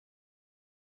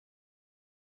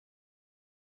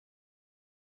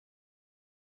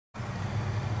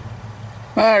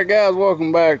Alright guys,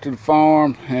 welcome back to the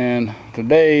farm, and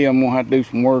today I'm going to have to do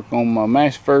some work on my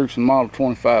Massey Ferguson Model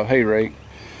 25 hay rake.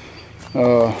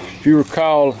 If you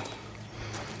recall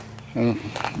the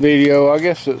video, I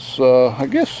guess it was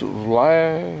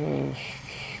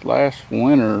last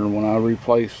winter when I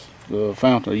replaced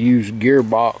found a used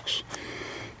gearbox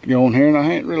on here, and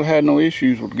I ain't really had no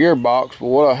issues with the gearbox, but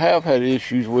what I have had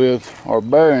issues with are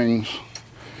bearings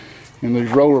in these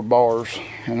roller bars,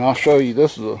 and I'll show you.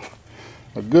 This is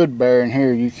a good bearing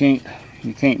here. You can't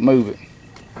move it.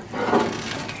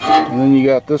 And then you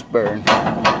got this bearing.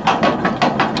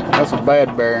 That's a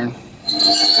bad bearing.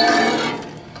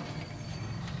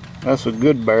 That's a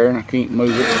good bearing. I can't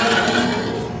move it.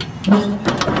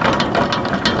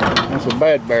 That's a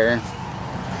bad bearing.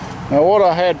 Now what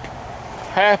I had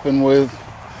happen with,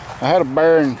 I had a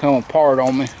bearing come apart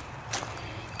on me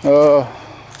a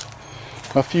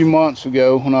few months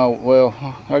ago when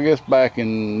I guess back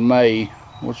in May,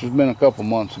 which has been a couple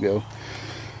months ago.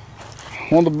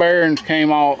 One of the bearings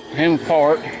came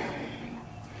apart.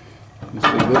 You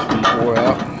see this one tore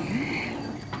out,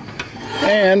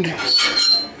 and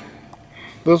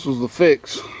this was the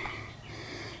fix.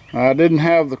 I didn't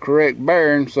have the correct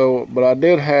bearing, but I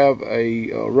did have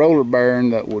a roller bearing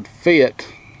that would fit,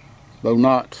 though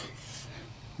not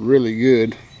really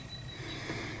good.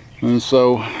 And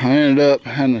so I ended up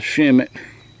having to shim it,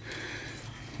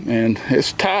 and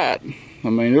it's tight. I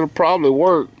mean, it'll probably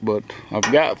work, but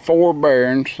I've got 4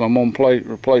 bearings, so I'm gonna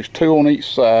replace 2 on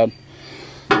each side.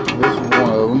 This is one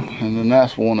of them, and then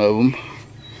that's one of them.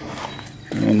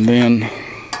 And then,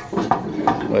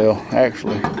 well,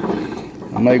 actually,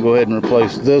 I may go ahead and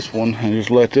replace this one and just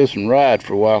let this one ride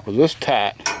for a while, because it's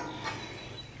tight.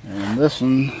 And this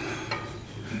one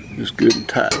is good and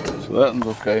tight, so that one's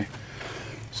okay.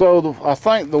 So I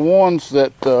think the ones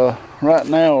that right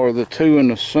now are the 2 in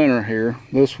the center here,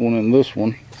 this one and this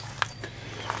one.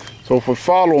 So if we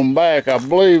follow them back, I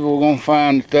believe we're going to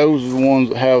find that those are the ones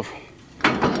that have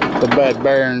the bad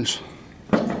bearings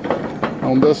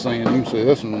on this end. You can see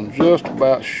this one's just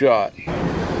about shot.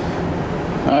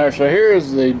 Alright, so here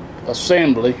is the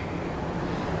assembly.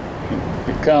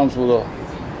 It comes with a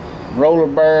roller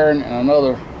bearing and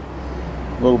another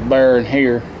little bearing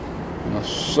here, and a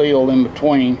seal in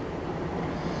between,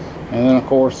 and then of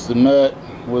course the nut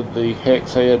with the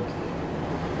hex head.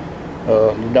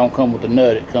 It don't come with the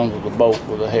nut, it comes with the bolt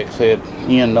with a hex head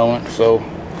end on it. So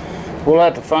we'll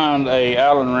have to find a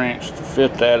Allen wrench to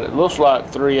fit that. It looks like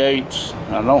 3/8.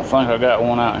 I don't think I got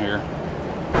one out here.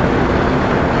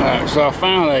 Alright, so I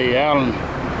found a Allen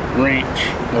wrench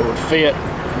that would fit.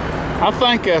 I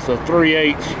think that's a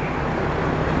 3/8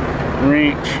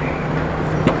 wrench.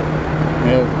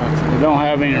 It don't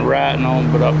have any writing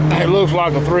on, but it looks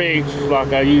like a 3/8,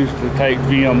 like I used to take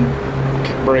GM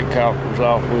brake calipers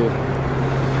off with.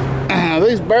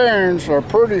 These bearings are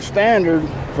pretty standard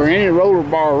for any roller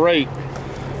bar rake.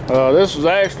 This is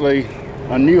actually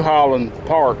a New Holland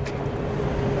part,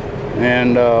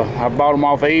 and I bought them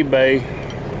off of eBay.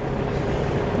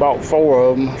 Bought 4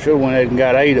 of them. Should have went ahead and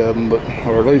got 8 of them,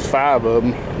 or at least 5 of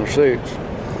them, or 6.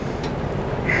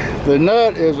 The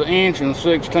nut is 1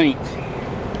 1/16.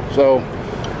 So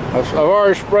I've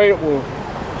already sprayed it with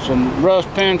some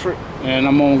rust penetrant, and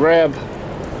I'm gonna grab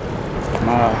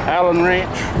my Allen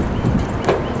wrench,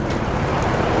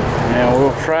 and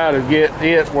we'll try to get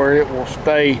it where it will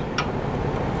stay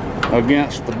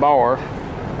against the bar.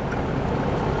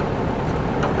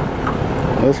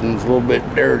 This one's a little bit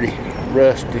dirty,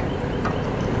 rusty.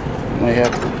 May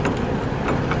have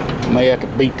to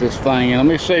beat this thing in. Let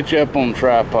me set you up on the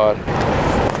tripod.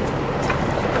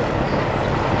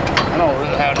 I don't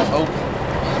really have no hope.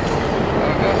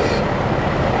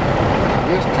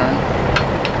 This turn.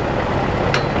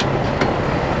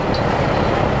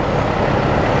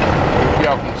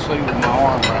 Y'all can see with my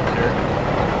arm right there.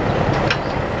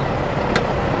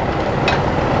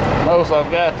 Notice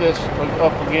I've got this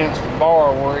up against the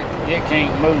bar where it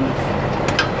can't move.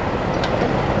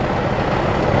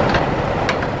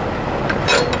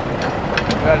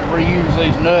 Got to reuse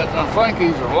these nuts. I think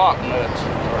these are lock nuts.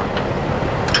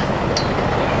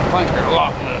 I think they're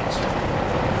lock nuts.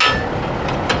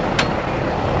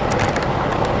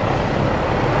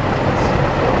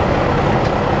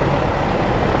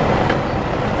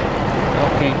 I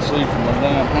can't see from my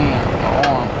damn hand, my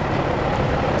arm.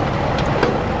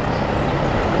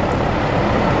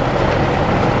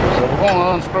 So we're going to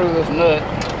unscrew this nut.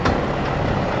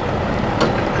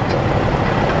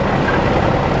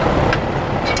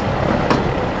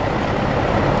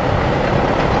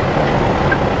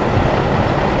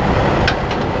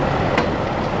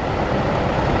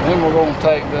 Then we're going to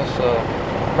take this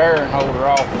bearing holder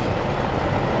off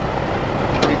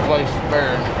replace the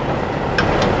bearing.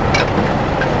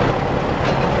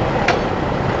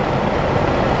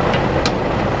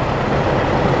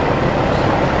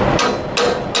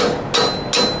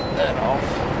 That off.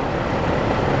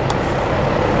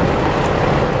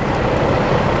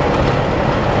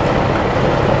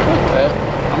 Okay.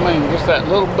 I mean, just that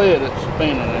little bit that's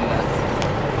spinning in there.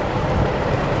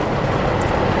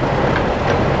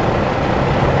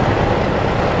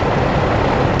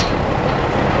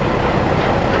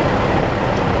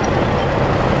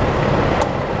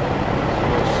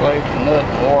 Save the nut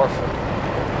and washer.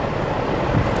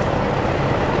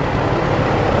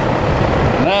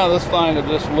 Now this thing will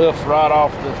just lifts right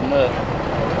off this nut,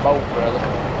 bolt rather.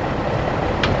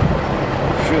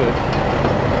 Should.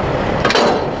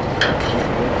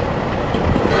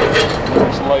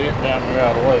 Just lay it down here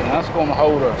out of the way. Now that's going to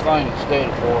hold our thing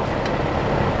steady for us.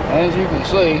 As you can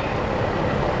see,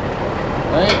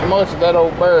 there ain't much of that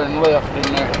old bearing left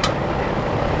in there.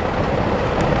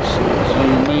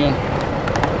 Zoom in.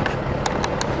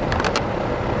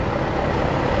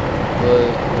 The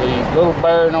little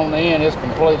bearing on the end is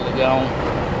completely gone,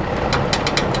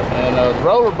 and the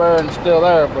roller bearing is still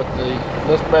there, but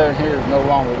this bearing here is no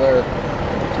longer there.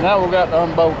 So now we've got to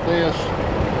unbolt this,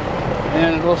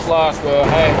 and it looks like a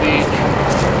 ½ inch.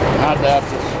 I doubt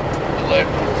this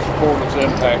electrical cordless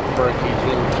impact brake is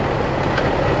loose.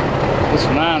 It's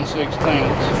 9/16.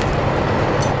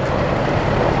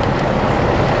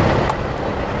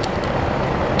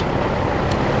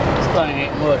 This thing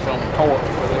ain't much on the torque,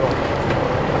 but it'll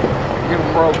get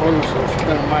them broke loose, so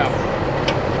spin them out.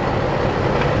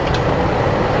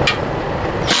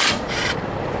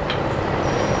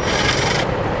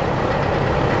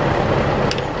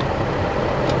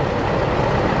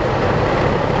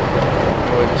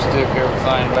 Go ahead and stick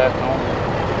everything back on.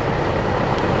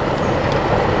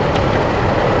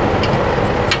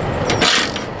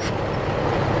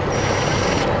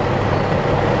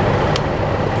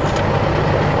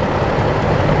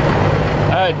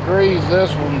 I had greased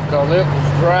this one because it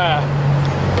was dry.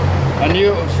 I knew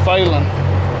it was failing.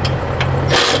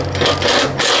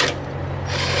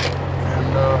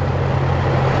 And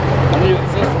I knew it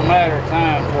was just a matter of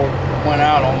time before it went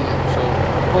out on me. So I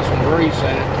put some grease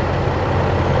in it.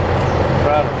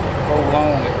 Try to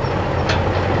prolong it.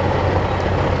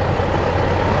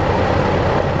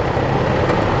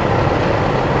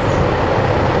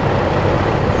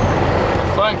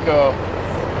 I think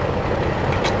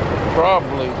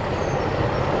probably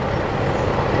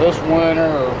this winter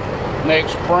or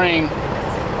next spring,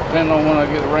 depending on when I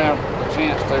get around the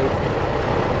chance to,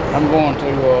 I'm going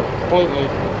to completely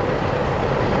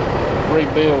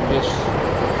rebuild this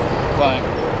thing.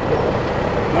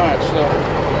 Alright, so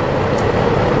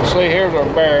see, here's our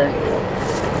bearing.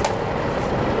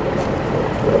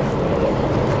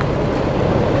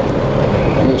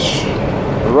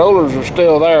 The rollers are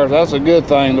still there. That's a good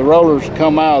thing. The rollers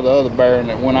come out of the other bearing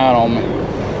that went out on me.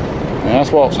 And that's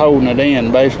what's holding it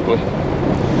in, basically.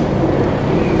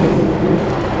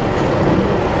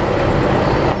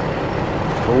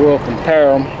 So we'll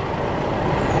compare them.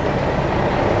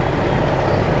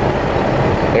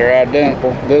 They're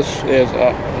identical. This is,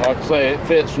 like I say, it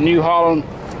fits New Holland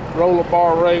roller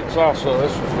bar rakes also.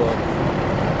 This is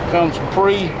comes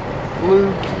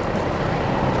pre-lubed.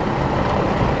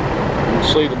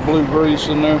 See the blue grease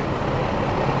in there.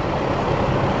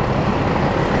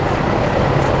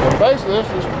 But basically this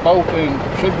is a bolt-in,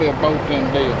 should be a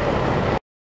bolt-in deal.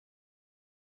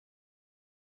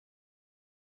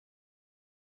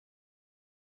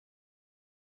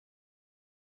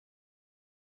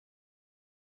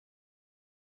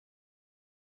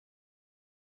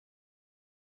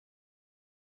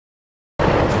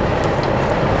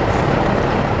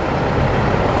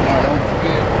 Now don't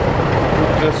forget,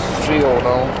 put this shield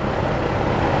on.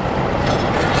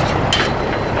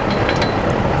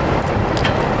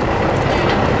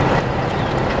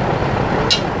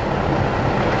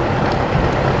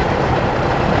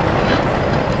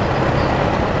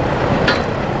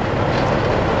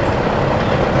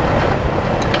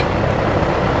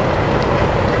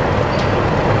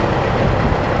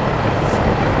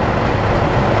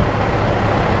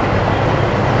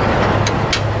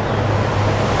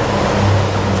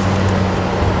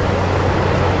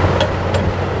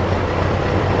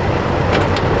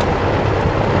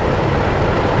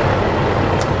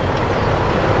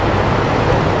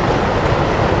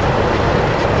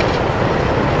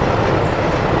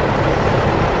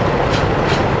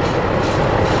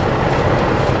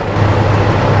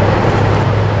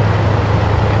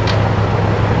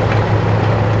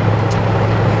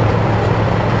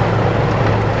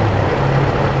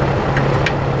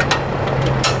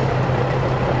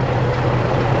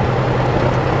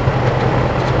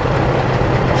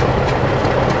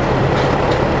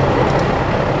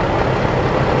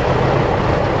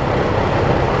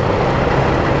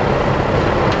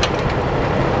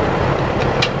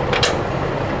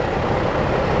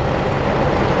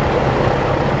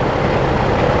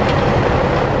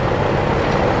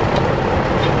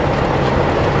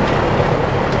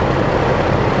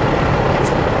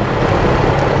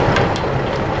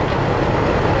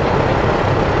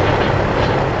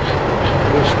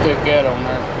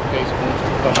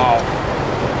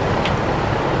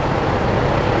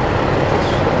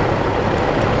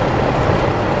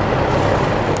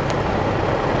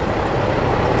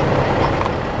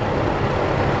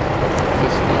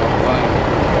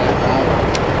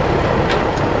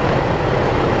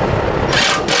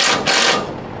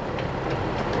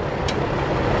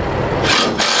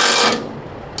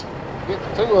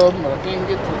 two of them, but I can't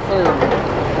get to the third one.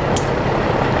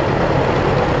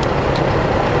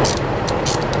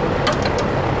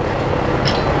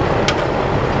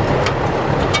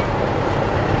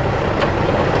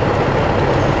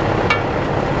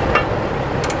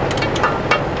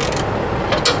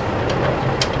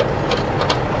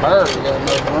 I already got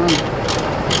enough room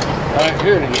right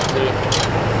here to get to it.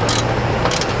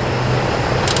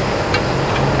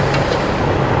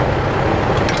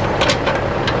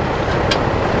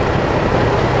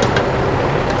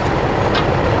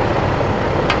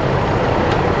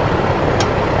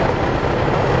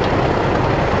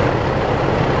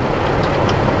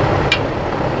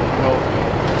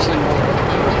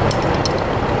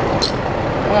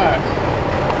 Alright.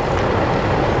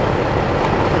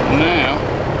 Now,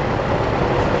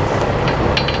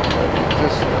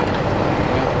 this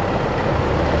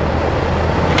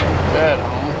that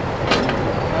on,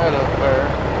 that up there.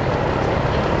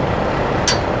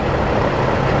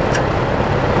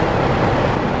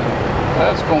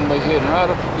 That's going to be hitting right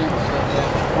up against that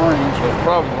spring, so it's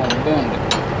probably going to bend it.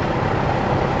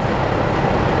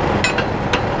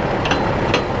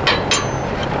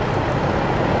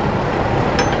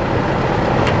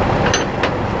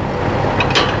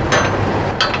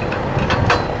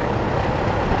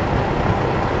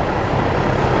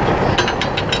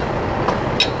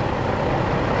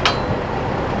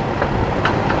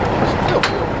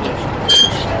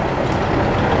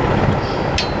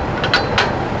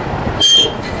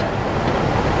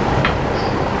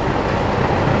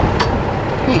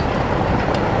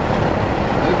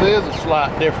 There is a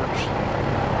slight difference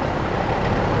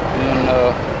in I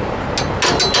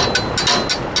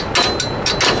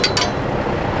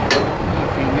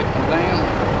can't get them down.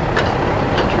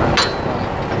 Turn this thing.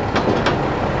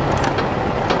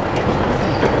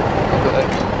 Look at that.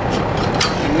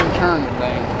 You can turn the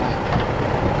damn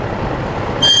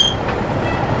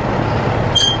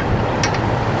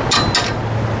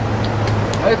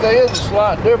thing. There is a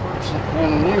slight difference in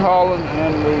the New Holland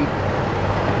and the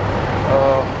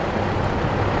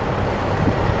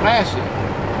Massey.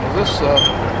 This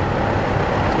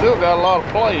still got a lot of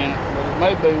play in it, but it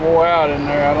may be wore out in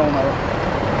there, I don't know.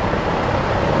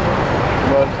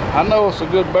 But I know it's a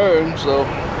good bearing, so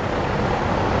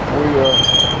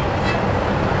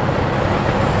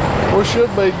we should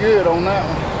be good on that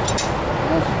one.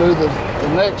 Let's do the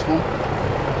next one.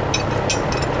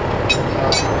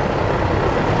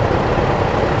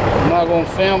 I'm not going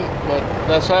to film it, but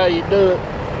that's how you do it.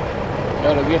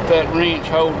 Gotta get that wrench,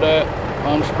 hold that,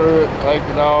 unscrew it, take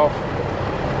it off,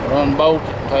 or unbolt it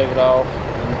and take it off.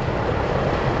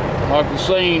 And like you've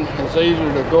seen, it's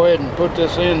easier to go ahead and put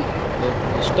this in,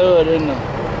 the stud in the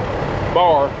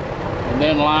bar, and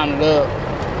then line it up,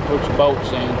 put your bolts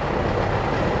in.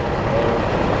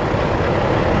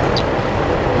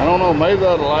 I don't know, maybe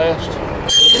that'll last.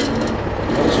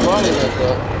 It's funny that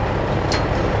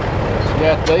it's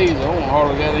got these, I don't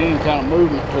hardly got any kind of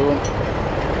movement to them.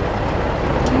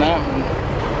 And that one,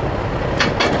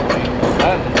 I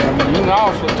mean, you can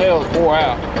also tell it's wore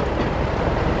out.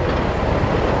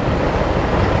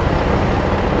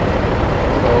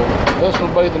 So this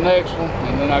will be the next one,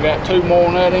 and then I got two more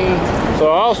on that end. So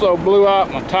I also blew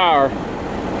out my tire,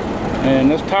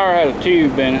 and this tire had a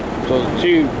tube in it, so the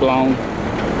tube's blown.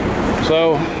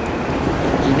 So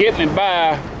to get me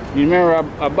by, you remember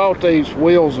I bought these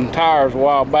wheels and tires a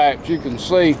while back, but you can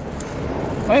see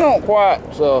they don't quite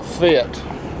fit.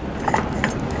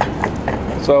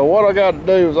 So what I got to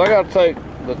do is I got to take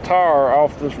the tire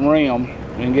off this rim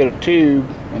and get a tube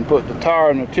and put the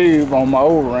tire in the tube on my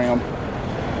old rim.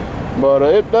 But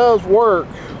it does work.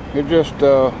 It just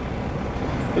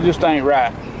ain't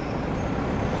right.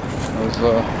 As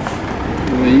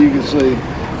you can see,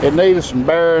 it needed some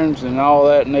bearings and all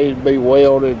that needed to be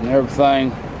welded and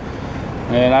everything.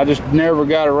 And I just never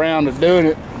got around to doing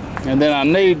it. And then I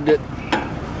needed it.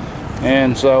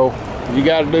 And so you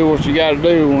got to do what you got to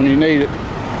do when you need it.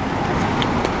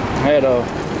 I had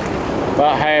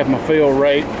about half my field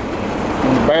rate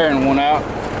when the bearing went out.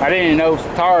 I didn't even know if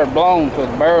the tire had blown until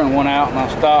the bearing went out, and I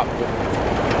stopped it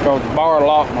because the bar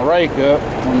locked my rake up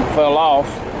when it fell off.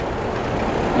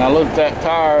 And I looked at that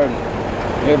tire and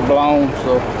it had blown.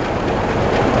 So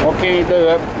what can you do?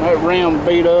 That rim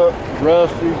beat up,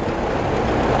 rusty.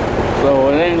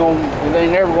 So it ain't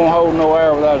never gonna hold no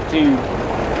air without a tube.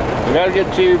 I gotta get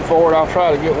a tube for it. I'll try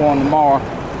to get one tomorrow.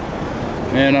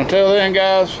 And until then,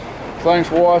 guys, thanks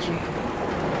for watching.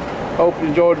 Hope you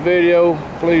enjoyed the video.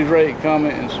 Please rate,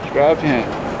 comment, and subscribe if you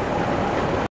haven't.